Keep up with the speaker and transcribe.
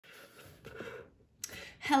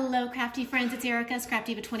Hello crafty friends, it's Erica,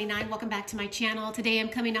 Scrapdiva29. Welcome back to my channel. Today I'm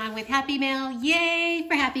coming on with Happy Mail. Yay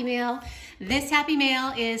for Happy Mail. This Happy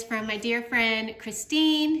Mail is from my dear friend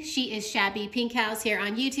Christine. She is Shabby Pink House here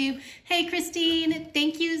on YouTube. Hey Christine,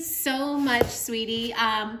 thank you so much, sweetie.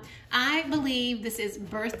 I believe this is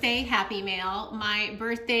birthday Happy Mail. My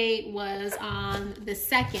birthday was on the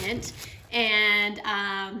 2nd, and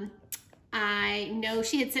I know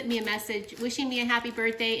she had sent me a message wishing me a happy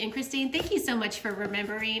birthday. And Christine, thank you so much for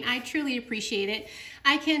remembering. I truly appreciate it.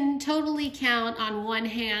 I can totally count on one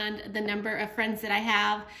hand the number of friends that I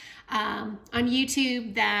have on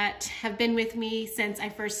YouTube that have been with me since I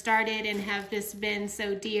first started and have just been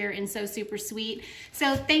so dear and so super sweet.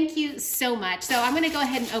 So thank you so much. So I'm gonna go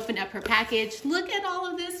ahead and open up her package. Look at all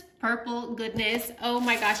of this purple goodness. Oh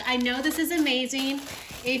my gosh, I know this is amazing.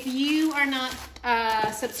 If you are not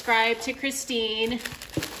subscribed to Christine,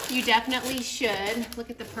 you definitely should. Look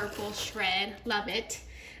at the purple shred, love it.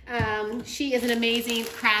 She is an amazing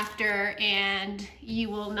crafter and you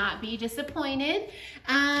will not be disappointed.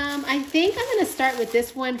 I think I'm gonna start with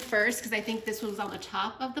this one first because I think this one's on the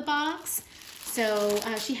top of the box. So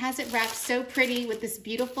she has it wrapped so pretty with this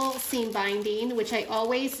beautiful seam binding, which I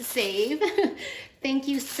always save. Thank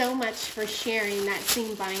you so much for sharing that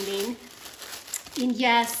seam binding. And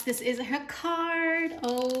yes, this is her card.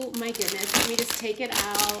 Oh my goodness, let me just take it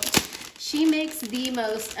out. She makes the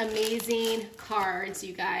most amazing cards,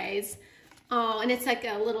 you guys. Oh, and it's like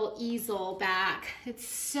a little easel back. It's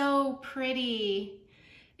so pretty.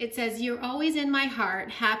 It says, "You're always in my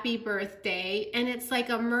heart, happy birthday." And it's like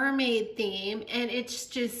a mermaid theme, and it's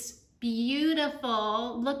just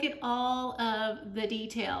beautiful. Look at all of the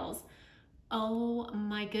details. Oh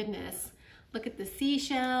my goodness. Look at the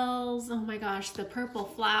seashells. Oh my gosh, the purple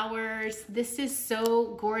flowers. This is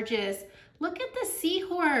so gorgeous. Look at the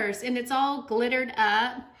seahorse, and it's all glittered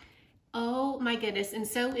up. Oh my goodness, and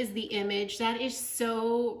so is the image. That is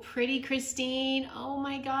so pretty, Christine. Oh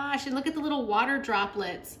my gosh, and look at the little water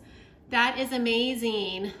droplets. That is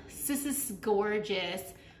amazing. This is gorgeous.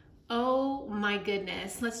 Oh my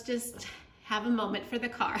goodness. Let's just have a moment for the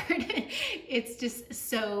card. It's just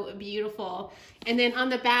so beautiful. And then on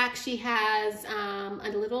the back, she has a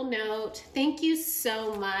little note. Thank you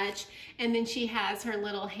so much. And then she has her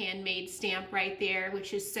little handmade stamp right there,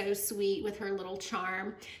 which is so sweet with her little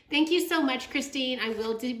charm. Thank you so much, Christine. I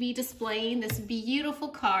will be displaying this beautiful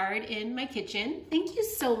card in my kitchen. Thank you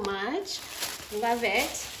so much. Love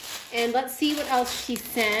it. And let's see what else she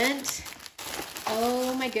sent.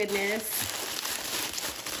 Oh my goodness.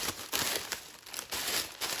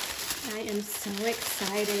 I am so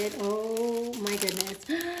excited. Oh my goodness.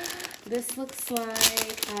 This looks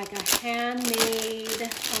like a handmade,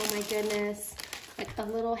 oh my goodness, like a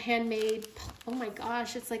little handmade, oh my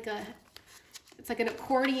gosh, it's like an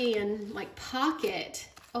accordion like pocket.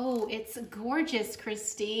 Oh, it's gorgeous,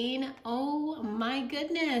 Christine. Oh my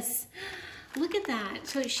goodness. Look at that.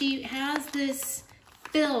 So she has this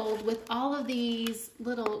filled with all of these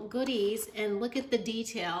little goodies, and look at the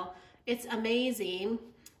detail. It's amazing.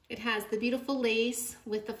 It has the beautiful lace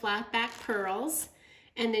with the flat back pearls.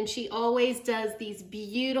 And then she always does these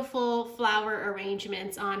beautiful flower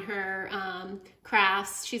arrangements on her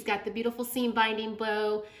crafts. She's got the beautiful seam binding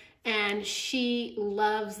bow, and she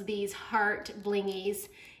loves these heart blingies,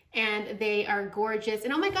 and they are gorgeous.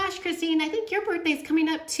 And oh my gosh, Christine, I think your birthday's coming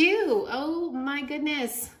up too. Oh my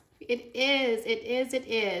goodness. It is.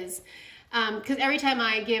 Because every time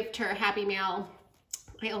I give her Happy Mail,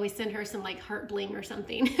 I always send her some like heart bling or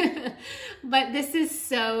something. But this is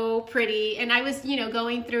so pretty. And I was,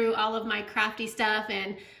 going through all of my crafty stuff,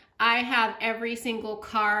 and I have every single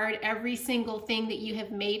card, every single thing that you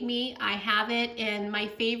have made me. I have it. And my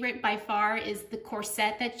favorite by far is the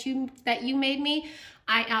corset that you made me.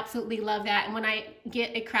 I absolutely love that. And when I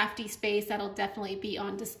get a crafty space, that'll definitely be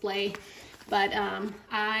on display. But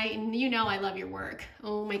I love your work.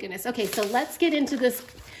 Oh my goodness. Okay, so let's get into this.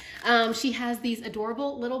 She has these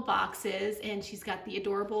adorable little boxes, and she's got the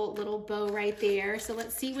adorable little bow right there. So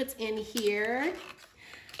let's see what's in here.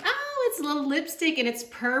 Oh, it's a little lipstick, and it's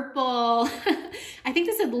purple. I think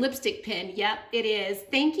this is a lipstick pin. Yep, it is.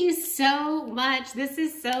 Thank you so much. This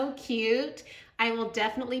is so cute. I will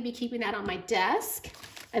definitely be keeping that on my desk.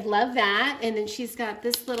 I love that. And then she's got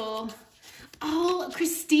this little, oh,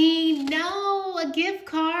 Christine, no, a gift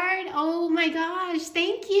card. Oh my gosh,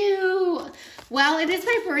 thank you. Well, it is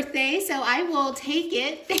my birthday, so I will take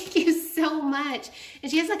it. Thank you so much. And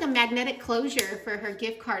she has like a magnetic closure for her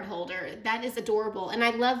gift card holder. That is adorable. And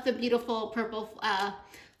I love the beautiful purple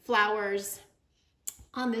flowers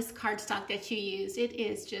on this cardstock that you used. It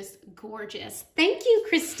is just gorgeous. Thank you,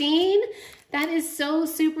 Christine. That is so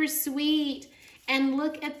super sweet. And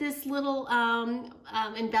look at this little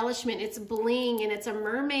embellishment. It's bling and it's a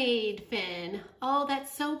mermaid fin. Oh,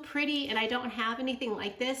 that's so pretty. And I don't have anything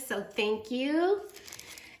like this, so thank you.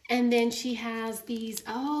 And then she has these.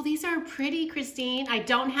 Oh, these are pretty, Christine. I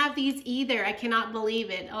don't have these either. I cannot believe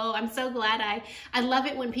it. Oh, I'm so glad. I love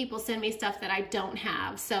it when people send me stuff that I don't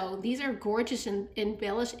have. So these are gorgeous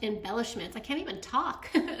embellishments. I can't even talk.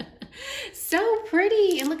 So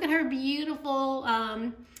pretty. And look at her beautiful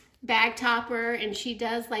bag topper, and she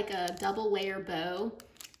does like a double layer bow.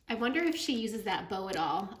 I wonder if she uses that bow at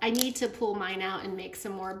all. I need to pull mine out and make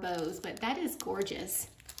some more bows, but that is gorgeous.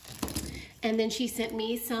 And then she sent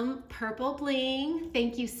me some purple bling.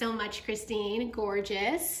 Thank you so much, Christine.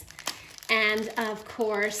 Gorgeous. And of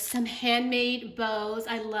course, some handmade bows.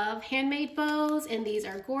 I love handmade bows, and these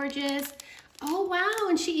are gorgeous. Oh wow,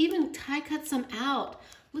 and she even die cut some out.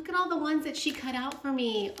 Look at all the ones that she cut out for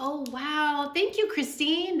me. Oh, wow. Thank you,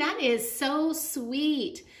 Christine. That is so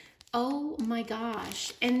sweet. Oh, my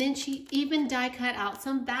gosh. And then she even die cut out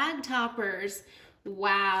some bag toppers.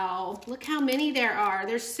 Wow. Look how many there are.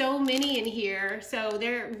 There's so many in here. So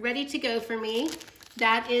they're ready to go for me.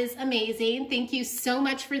 That is amazing. Thank you so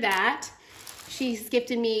much for that. She's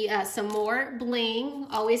gifted me some more bling.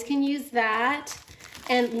 Always can use that.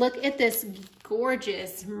 And look at this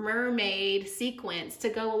gorgeous mermaid sequence to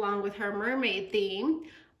go along with her mermaid theme.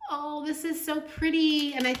 Oh, this is so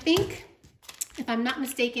pretty. And I think, if I'm not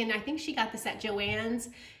mistaken, I think she got this at Joann's,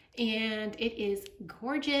 and it is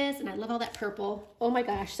gorgeous. And I love all that purple. Oh my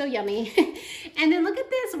gosh, so yummy. And then look at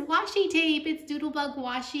this washi tape. It's Doodlebug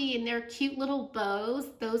washi, and they're cute little bows.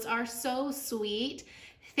 Those are so sweet.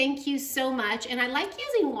 Thank you so much. And I like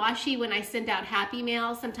using washi when I send out Happy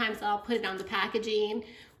Mail. Sometimes I'll put it on the packaging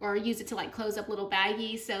or use it to like close up little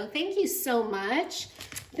baggies. So thank you so much.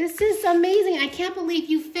 This is amazing. I can't believe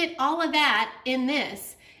you fit all of that in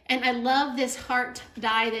this. And I love this heart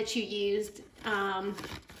die that you used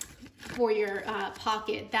for your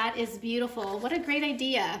pocket. That is beautiful. What a great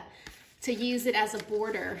idea to use it as a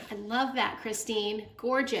border. I love that, Christine.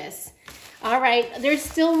 Gorgeous. All right, there's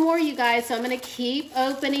still more, you guys, so I'm gonna keep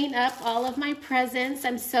opening up all of my presents.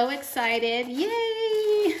 I'm so excited.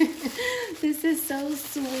 Yay! This is so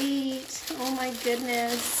sweet. Oh my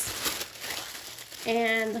goodness.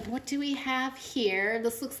 And what do we have here?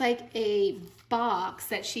 This looks like a box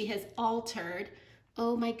that she has altered.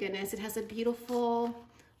 Oh my goodness, it has a beautiful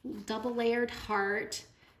double layered heart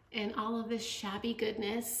and all of this shabby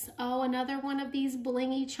goodness. Oh, another one of these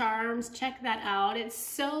blingy charms. Check that out. It's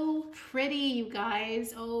so pretty, you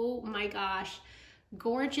guys. Oh my gosh.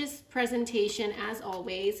 Gorgeous presentation as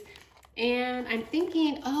always. And I'm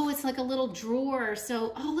thinking, oh, it's like a little drawer.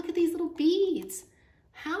 So, oh, look at these little beads.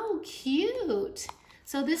 How cute.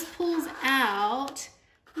 So this pulls out.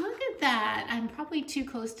 Look at that. I'm probably too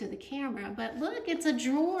close to the camera, but look, it's a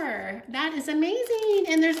drawer. That is amazing.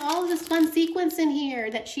 And there's all this fun sequence in here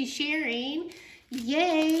that she's sharing.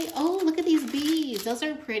 Yay. Oh, look at these beads. Those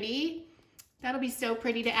are pretty. That'll be so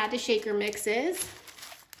pretty to add to shaker mixes.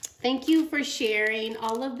 Thank you for sharing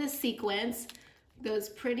all of the sequence. Those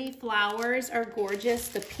pretty flowers are gorgeous.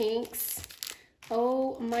 The pinks.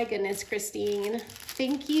 Oh my goodness, Christine.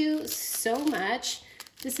 Thank you so much.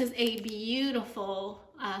 This is a beautiful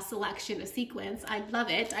selection of sequins. I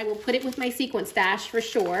love it. I will put it with my sequin stash for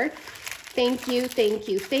sure. Thank you, thank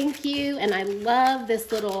you, thank you. And I love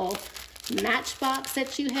this little matchbox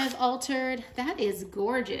that you have altered. That is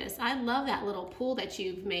gorgeous. I love that little pool that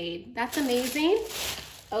you've made. That's amazing.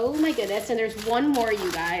 Oh my goodness. And there's one more,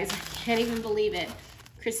 you guys. I can't even believe it.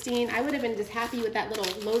 Christine, I would have been just happy with that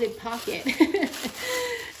little loaded pocket.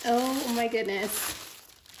 Oh my goodness.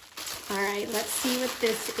 All right, let's see what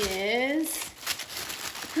this is.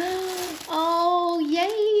 Oh, yay,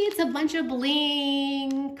 it's a bunch of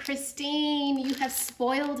bling. Christine, you have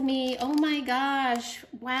spoiled me. Oh my gosh,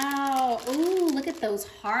 wow. Ooh, look at those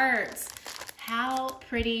hearts. How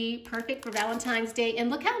pretty, perfect for Valentine's Day. And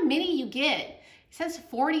look how many you get. It says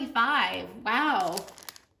 45, wow.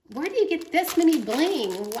 Where do you get this many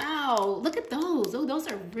bling? Wow, look at those. Oh, those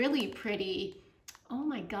are really pretty. Oh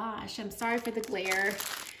my gosh, I'm sorry for the glare.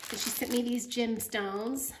 But she sent me these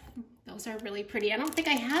gemstones. Those are really pretty. I don't think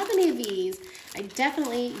I have any of these. I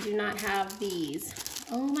definitely do not have these.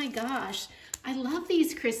 Oh my gosh. I love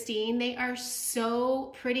these, Christine. They are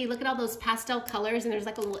so pretty. Look at all those pastel colors, and there's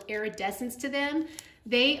like a little iridescence to them.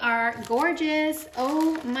 They are gorgeous.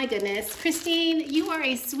 Oh my goodness. Christine, you are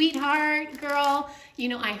a sweetheart, girl. You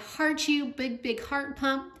know, I heart you. Big, big heart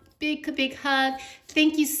pump. big, big hug.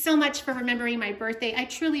 Thank you so much for remembering my birthday. I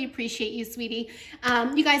truly appreciate you, sweetie.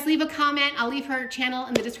 You guys leave a comment. I'll leave her channel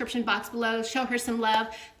in the description box below. Show her some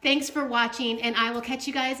love. Thanks for watching, and I will catch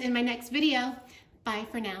you guys in my next video. Bye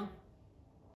for now.